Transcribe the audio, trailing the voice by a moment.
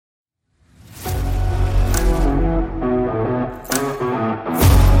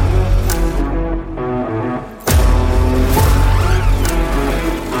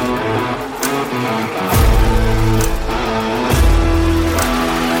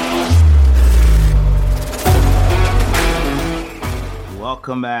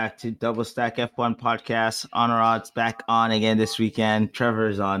welcome back to Double Stack F1 podcast. Honor Odds back on again this weekend.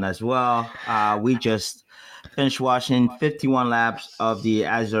 Trevor's on as well. We just finished watching 51 laps of the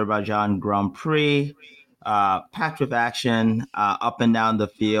Azerbaijan Grand Prix. Packed with action up and down the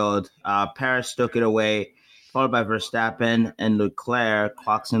field. Paris took it away, followed by Verstappen, and Leclerc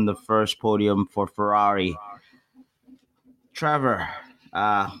clocks in the first podium for Ferrari. Trevor,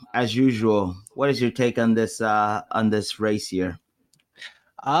 as usual, what is your take on this race here?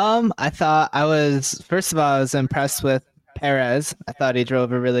 First of all, I was impressed with Perez. I thought he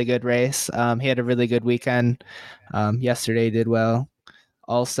drove a really good race. He had a really good weekend. Yesterday he did well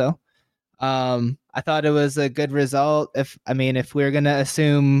also. I thought it was a good result. If we're going to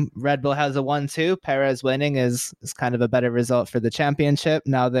assume Red Bull has a 1-2, Perez winning is kind of a better result for the championship.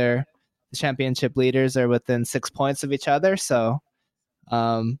 Now the championship leaders are within 6 points of each other. So,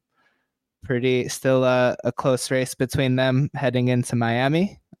 still a close race between them heading into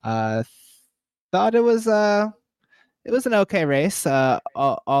Miami. Thought it was an okay race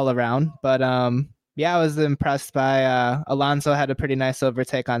all around, but I was impressed by Alonso had a pretty nice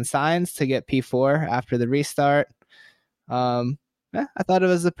overtake on Sainz to get P4 after the restart. I thought it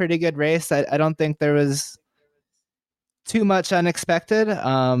was a pretty good race. I don't think there was too much unexpected.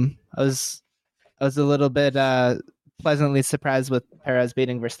 I was a little bit pleasantly surprised with Perez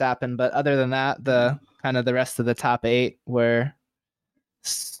beating Verstappen, but other than that, the rest of the top 8 were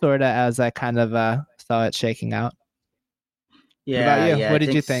sort of as I kind of saw it shaking out. Yeah, what about you? Yeah, what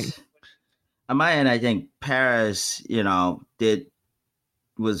did you think? On my end, I think Perez,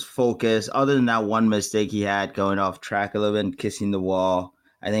 was focused. Other than that one mistake he had going off track a little bit and kissing the wall,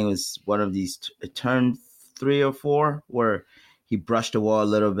 I think it was one of these turn 3 or 4 where he brushed the wall a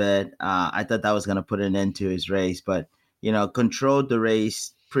little bit. I thought that was going to put an end to his race, but controlled the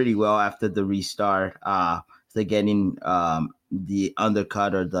race pretty well after the restart. So getting the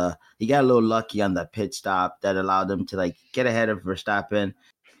undercut he got a little lucky on the pit stop that allowed him to get ahead of Verstappen.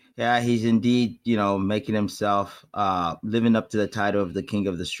 Yeah, he's indeed, making himself living up to the title of the King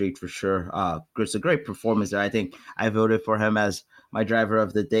of the Street for sure. It's a great performance there. I think I voted for him as my driver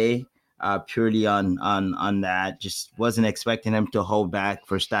of the day. Purely on that. Just wasn't expecting him to hold back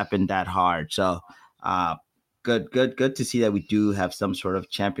Verstappen that hard. So good to see that we do have some sort of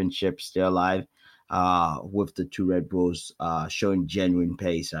championship still alive with the two Red Bulls showing genuine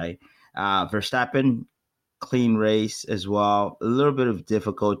pace, right? Verstappen, clean race as well. A little bit of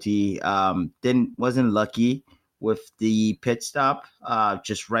difficulty. Wasn't lucky with the pit stop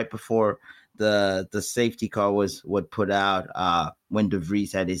just right before the safety car was put out when De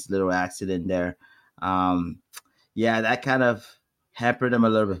Vries had his little accident there. That kind of hampered him a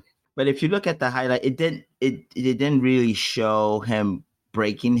little bit. But if you look at the highlight, it didn't really show him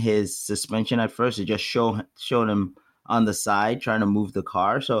breaking his suspension at first. It just showed him on the side trying to move the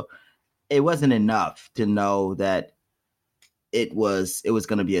car. So it wasn't enough to know that it was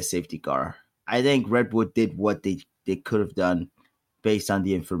going to be a safety car. I think Red Bull did what they could have done based on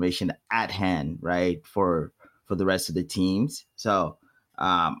the information at hand, right, for the rest of the teams. So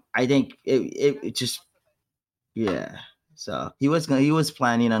I think it just, yeah. So he was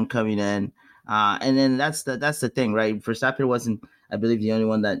planning on coming in, and then that's the thing, right? Verstappen wasn't, I believe, the only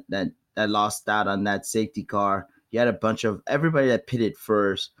one that lost out on that safety car. You had a bunch of everybody that pitted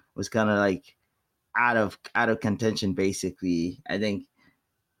first was kind of out of contention, basically. I think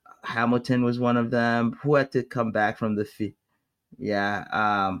Hamilton was one of them who had to come back from the field.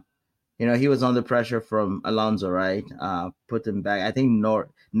 Yeah. He was under pressure from Alonso, right? Put him back. I think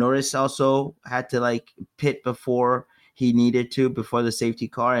Norris also had to pit before he needed to, before the safety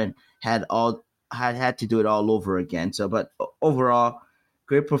car, and had to do it all over again. So, but overall,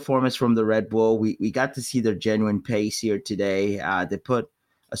 great performance from the Red Bull. We got to see their genuine pace here today. They put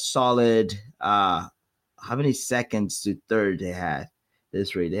a solid how many seconds to third they had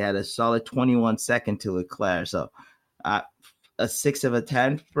this race? They had a solid 21 second to Leclerc. So a 6 of a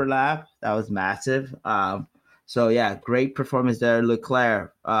 10 per lap. That was massive. Great performance there.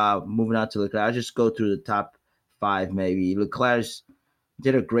 Leclerc, moving on to Leclerc. I'll just go through the top 5 maybe. Leclerc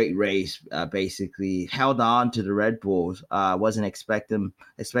did a great race, basically. Held on to the Red Bulls. Wasn't expecting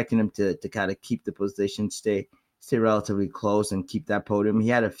him to kind of keep the position, stay relatively close and keep that podium. He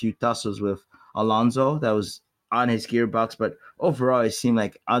had a few tussles with Alonso that was on his gearbox, but overall it seemed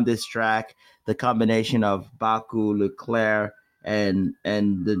like on this track, the combination of Baku, Leclerc, and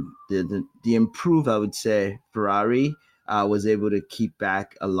the improved, I would say, Ferrari was able to keep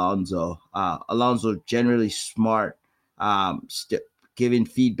back Alonso. Alonso generally smart, giving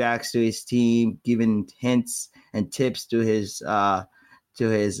feedbacks to his team, giving hints and tips to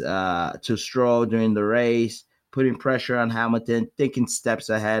Stroll during the race. putting pressure on Hamilton, thinking steps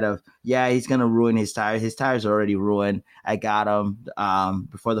ahead of, yeah, he's gonna ruin his tires. His tires are already ruined. I got him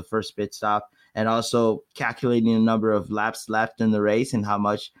before the first pit stop, and also calculating the number of laps left in the race and how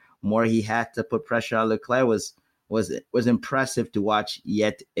much more he had to put pressure on Leclerc was impressive to watch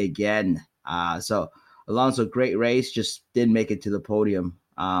yet again. So Alonso, great race, just didn't make it to the podium.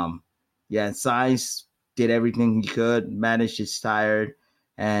 Yeah, Sainz did everything he could, managed his tire,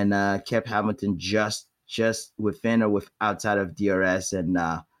 and kept Hamilton just within or with outside of DRS, and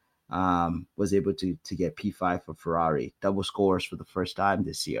was able to get P5 for Ferrari, double scores for the first time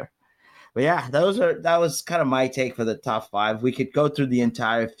this year. But yeah, that was kind of my take for the top five. We could go through the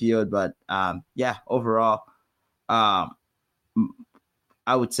entire field, but yeah, overall, um,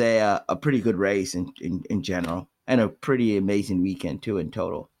 I would say a pretty good race in general, and a pretty amazing weekend too in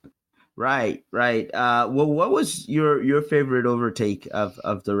total. Right, right. Well, what was your favorite overtake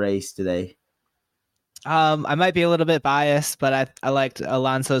of the race today? I might be a little bit biased, but I liked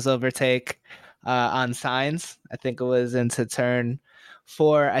Alonso's overtake on Sainz. I think it was into turn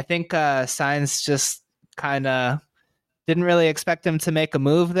 4. I think Sainz just kind of didn't really expect him to make a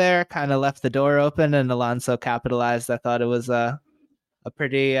move there, kind of left the door open, and Alonso capitalized. I thought it was a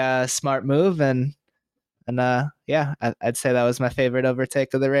pretty smart move, and yeah, I'd say that was my favorite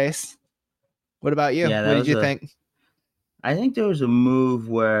overtake of the race. What about you? Yeah, What that did was you a. think? I think there was a move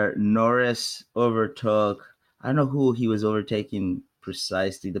where Norris overtook. I don't know who he was overtaking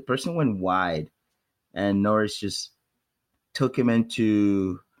precisely. The person went wide, and Norris just took him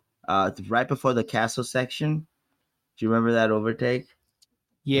into right before the castle section. Do you remember that overtake? Was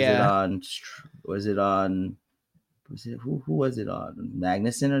it Yeah, on? Was it on? Was it who was it on?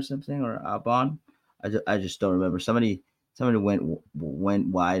 Magnuson or something, or Albon? I just don't remember. Somebody went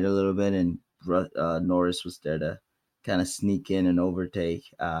wide a little bit, and Norris was there to kind of sneak in and overtake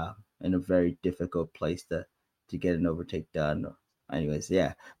in a very difficult place to get an overtake done. Anyways,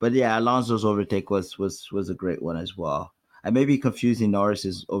 yeah, but yeah, Alonso's overtake was a great one as well. I may be confusing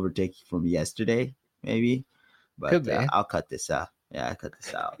Norris's overtake from yesterday, maybe, could but be. I'll cut this out. Yeah, I cut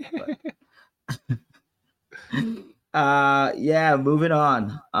this out. But yeah, moving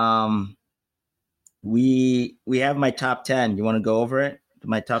on. We have my top 10. You want to go over it?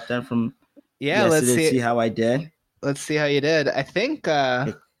 My top 10 from Yeah, yesterday, see how I did. let's see how you did. I think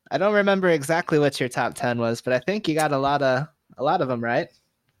I don't remember exactly what your top 10 was, but I think you got a lot of them right.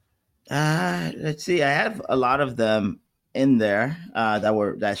 Let's see. I have a lot of them in there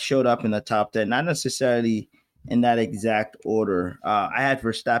that showed up in the top 10, not necessarily in that exact order. I had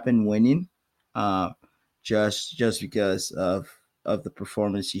Verstappen winning, uh, just because of the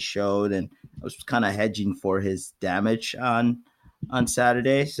performance he showed, and I was kind of hedging for his damage on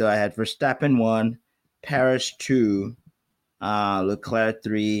Saturday. So I had Verstappen one, Paris two, Leclerc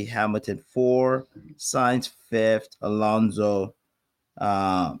three, Hamilton four, Sainz fifth, Alonso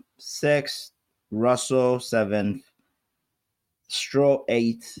sixth, Russell seventh, Stroll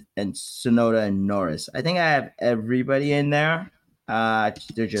eighth, and Sonoda and Norris. I think I have everybody in there. They're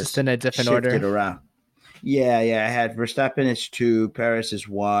Just just in a different shifted order. around. Yeah, yeah. I had Verstappen is two, Paris is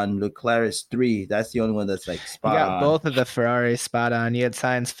one, Leclerc is three. That's the only one that's like You spot got on. both of the Ferrari spot on. You had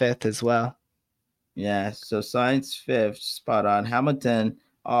Sainz fifth as well. Yeah, so Sainz fifth, spot on. Hamilton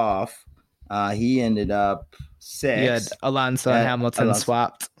off. He ended up You had sixth. Alonso and At Hamilton Alonso.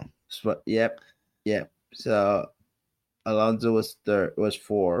 swapped. Yep, yep. So Alonso was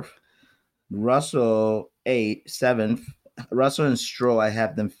fourth. Russell seventh. Russell and Stroll, I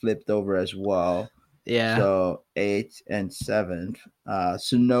have them flipped over as well. Yeah. So eighth and seventh.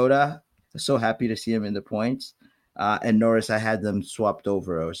 Sunoda, so happy to see him in the points. And Norris, I had them swapped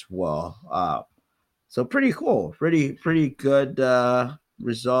over as well. So pretty cool, pretty good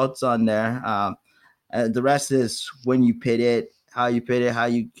results on there. And the rest is when you pit it, how you pit it, how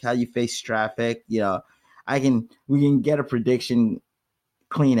you face traffic. We can get a prediction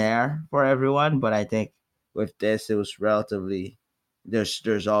clean air for everyone, but I think with this it was relatively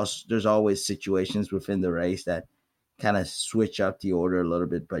there's always situations within the race that kind of switch up the order a little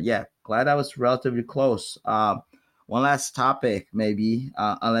bit. But yeah, glad I was relatively close. One last topic, maybe,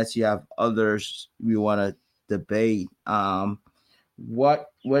 unless you have others we want to debate. What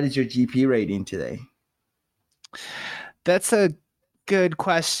is your GP rating today? That's a good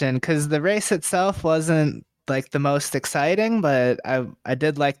question because the race itself wasn't like the most exciting, but I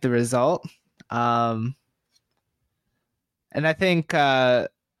did like the result. Um, and I think Perez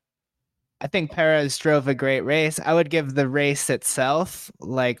drove a great race. I would give the race itself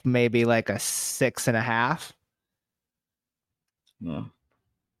like maybe like a 6.5. Yeah,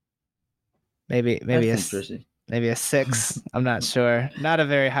 Maybe that's a interesting. maybe a 6. I'm not sure. Not a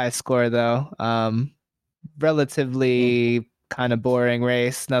very high score though. relatively kind of boring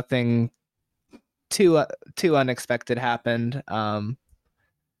race. Nothing too unexpected happened.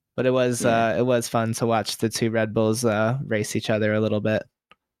 But Yeah. it was fun to watch the two Red Bulls race each other a little bit.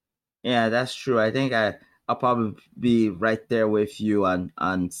 Yeah, that's true. I think I'll probably be right there with you I'll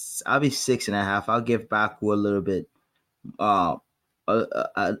be 6.5. I'll give Baku a little bit uh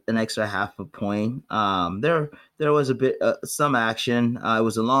an extra half a point. There was a bit some action. It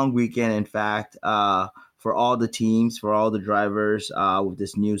was a long weekend, in fact, for all the teams, for all the drivers, with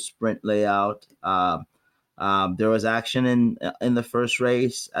this new sprint layout. There was action in the first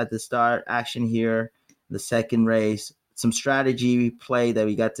race at the start, action here, the second race, some strategy play that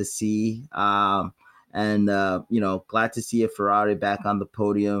we got to see, and glad to see a Ferrari back on the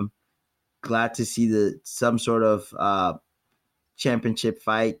podium. Glad to see the some sort of championship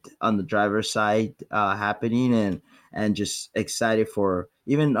fight on the driver's side happening, and just excited for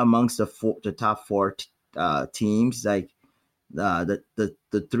even amongst the top four teams, like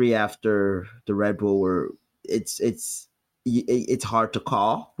the three after the Red Bull were it's hard to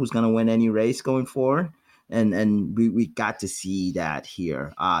call who's going to win any race going forward, and we got to see that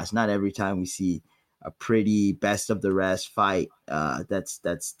here. It's not every time we see a pretty best of the rest fight that's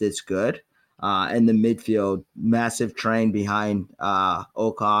this good. In the midfield, massive train behind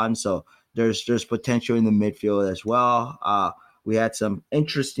Ocon, so there's potential in the midfield as well. We had some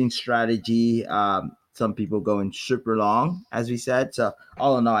interesting strategy. Some people going super long, as we said. So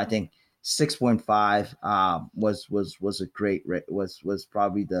all in all, I think 6.5 was a great was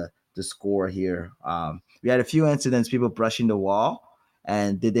probably the score here. We had a few incidents, people brushing the wall,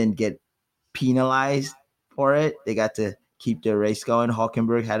 and they didn't get penalized for it. They got to keep their race going.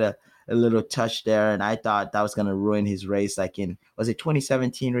 Hulkenberg had a little touch there, and I thought that was going to ruin his race. Like was it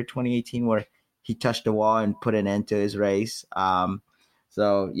 2017 or 2018 where he touched the wall and put an end to his race?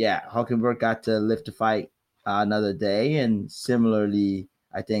 So yeah, Hulkenberg got to live to fight another day, and similarly,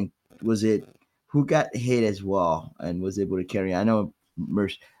 I think was it who got hit as well and was able to carry. I know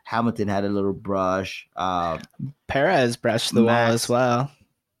Hamilton had a little brush. Perez brushed the wall as Max, well.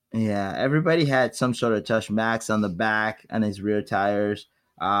 yeah, everybody had some sort of touch. Max on the back and his rear tires.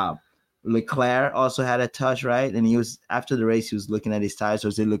 Uh, Leclerc also had a touch, right? And he was after the race. He was looking at his tires.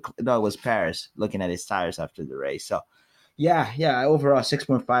 Was it no? It was Paris looking at his tires after the race. So yeah. Overall,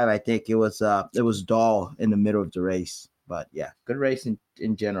 6.5. I think it was dull in the middle of the race, but yeah, good race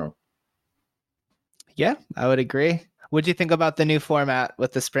in general. Yeah, I would agree. What'd you think about the new format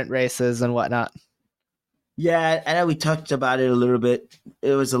with the sprint races and whatnot? Yeah, I know we touched about it a little bit.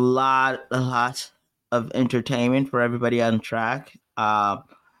 It was a lot of entertainment for everybody on track.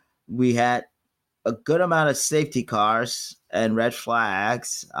 We had a good amount of safety cars and red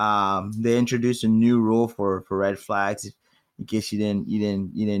flags. They introduced a new rule for red flags. In case you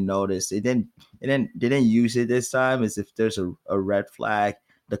didn't notice, they didn't use it this time. As if there's a red flag,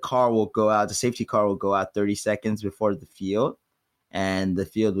 the car will go out. The safety car will go out 30 seconds before the field, and the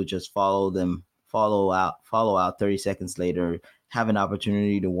field would just follow out 30 seconds later, have an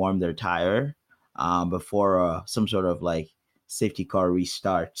opportunity to warm their tire before some sort of like safety car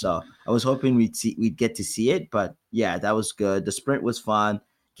restart. So I was hoping we'd get to see it, but yeah, that was good. The sprint was fun,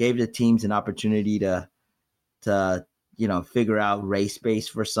 gave the teams an opportunity to figure out race pace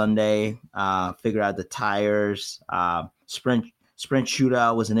for Sunday, figure out the tires. Sprint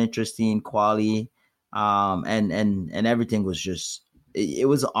shootout was an interesting quali, and everything was just it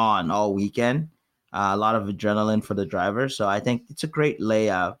was on all weekend. A lot of adrenaline for the drivers, so I think it's a great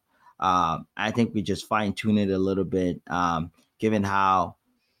layout. I think we just fine tune it a little bit, given how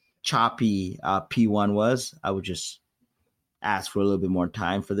choppy P1 was. I would just ask for a little bit more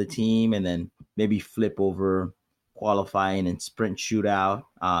time for the team, and then maybe flip over qualifying and sprint shootout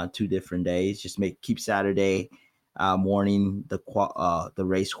 2 different days. Just keep Saturday morning the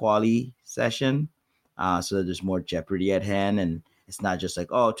race quali session, so that there's more jeopardy at hand, and it's not just like,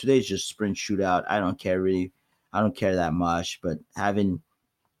 oh, today's just sprint shootout. I don't care really. I don't care that much, but having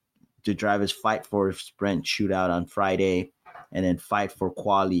the drivers fight for sprint shootout on Friday and then fight for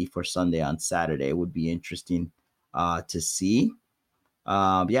quali for Sunday on Saturday would be interesting to see.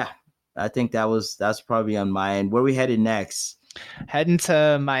 Yeah, I think that's probably on my end. Where we headed next? Heading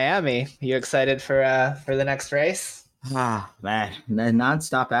to Miami. You excited for the next race? Ah, man,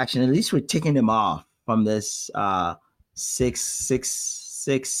 nonstop action. At least we're ticking them off from this six,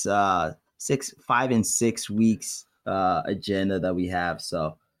 5 and 6 weeks agenda that we have.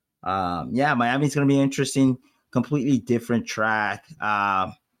 So, yeah, Miami's gonna be interesting. Completely different track.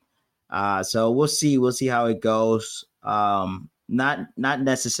 So we'll see. We'll see how it goes. Not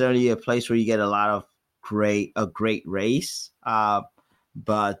necessarily a place where you get a lot of great race.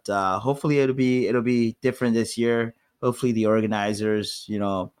 but hopefully it'll be different this year. Hopefully the organizers,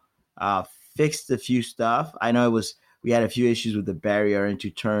 uh, fixed a few stuff. I know we had a few issues with the barrier into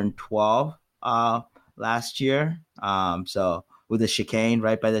turn 12 last year. So with the chicane,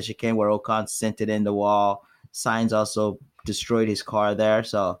 right by the chicane where Ocon sent it in the wall, Signs also destroyed his car there.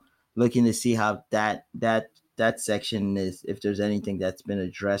 So looking to see how that section is, if there's anything that's been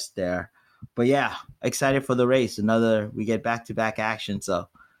addressed there. But yeah, excited for the race. We get back to back action. So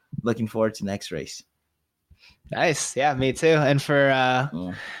looking forward to next race. Nice. Yeah, me too. And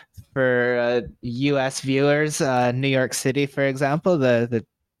Yeah. for US viewers, New York City, for example, the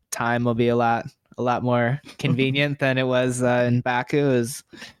time will be a lot more convenient than it was in Baku. It was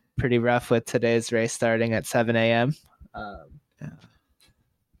pretty rough with today's race starting at 7 a.m. Yeah.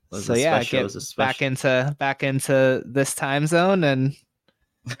 Was So a yeah, special. It get was a special. back into this time zone and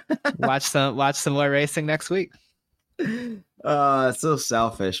watch some more racing next week. So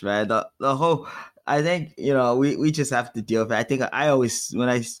selfish, man. The whole I think, we just have to deal with it. I think I always when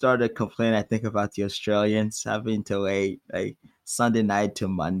I started complaining, I think about the Australians having to wait like Sunday night to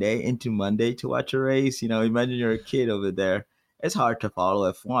Monday into Monday to watch a race. Imagine you're a kid over there. It's hard to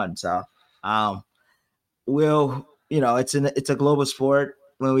follow F1. So um it's a global sport.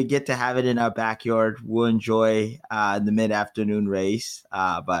 When we get to have it in our backyard, we'll enjoy the mid afternoon race.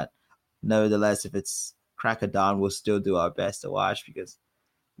 But nevertheless, if it's crack of dawn, we'll still do our best to watch because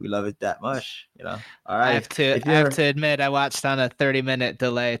we love it that much. All right. If I have you're to admit I watched on a 30-minute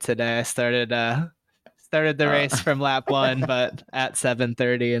delay today. I started the uh, race from lap 1 but at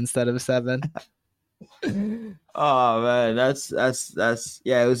 7:30 instead of 7. oh man, that's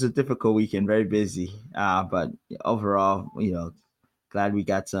yeah, it was a difficult weekend, very busy. But overall, glad we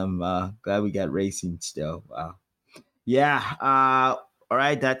got racing still. Yeah. All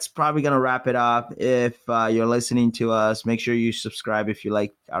right. That's probably gonna wrap it up. If you're listening to us, make sure you subscribe if you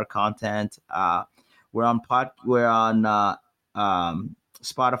like our content. We're on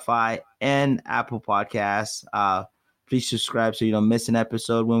Spotify and Apple Podcasts. Please subscribe so you don't miss an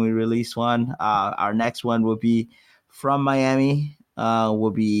episode when we release one. Our next one will be from Miami.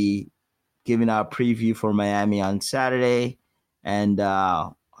 We'll be giving our preview for Miami on Saturday and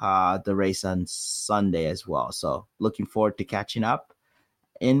the race on Sunday as well. So looking forward to catching up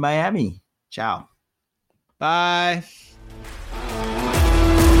in Miami. Ciao. Bye.